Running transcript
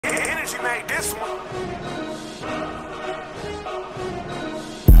ENRGY made this one.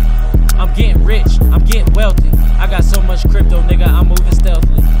 I'm getting rich, I'm getting wealthy. I got so much crypto, nigga, I'm moving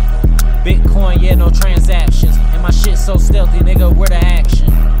stealthily. Bitcoin, yeah, no transactions. And my shit so stealthy, nigga, where the action?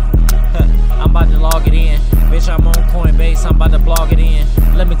 I'm about to log it in. Bitch, I'm on Coinbase, I'm about to blog it in.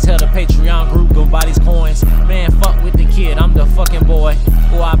 Let me tell the Patreon group, go buy these coins. Man, fuck with the kid, I'm the fucking boy.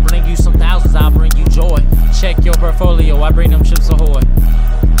 Oh, I bring you some thousands, I'll bring you joy. Check your portfolio, I bring them chips ahoy.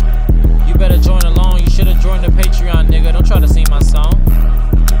 You better join along, you should've joined the Patreon, nigga. Don't try to sing my song.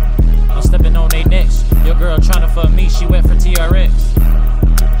 I'm stepping on they necks. Your girl tryna fuck me, she went for TRX.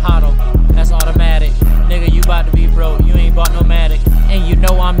 Hodl, that's automatic. Nigga, you bout to be broke, you ain't bought no Matic. And you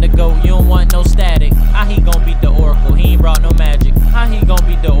know I'm the GOAT, you don't want no static. How he gon' beat the Oracle? He ain't brought no magic. How he gon'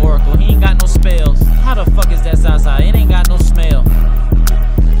 beat the Oracle? He ain't got no spells. How the fuck is that Zaza? It ain't got no smell.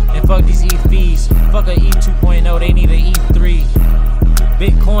 And fuck these ETH fees. Fuck a ETH 2.0, they need a ETH 3.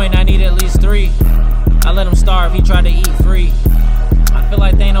 Bitcoin, I need at least 3. I let him starve, he tried to eat free. I feel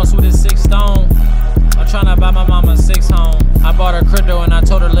like Thanos with his 6 stone. I'm tryna buy my mama 6 home. I bought her crypto and I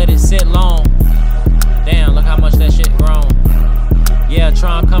told her let it sit long. Damn, look how much that shit grown. Yeah,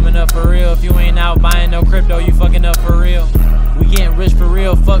 TRON coming up for real. If you ain't out buying no crypto, you fucking up for real. We getting rich for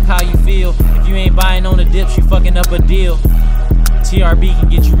real, fuck how you feel. If you ain't buying on the dips, you fucking up a deal. TRB can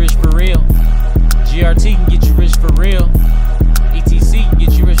get you rich for real. GRT can get you rich for real. ETC can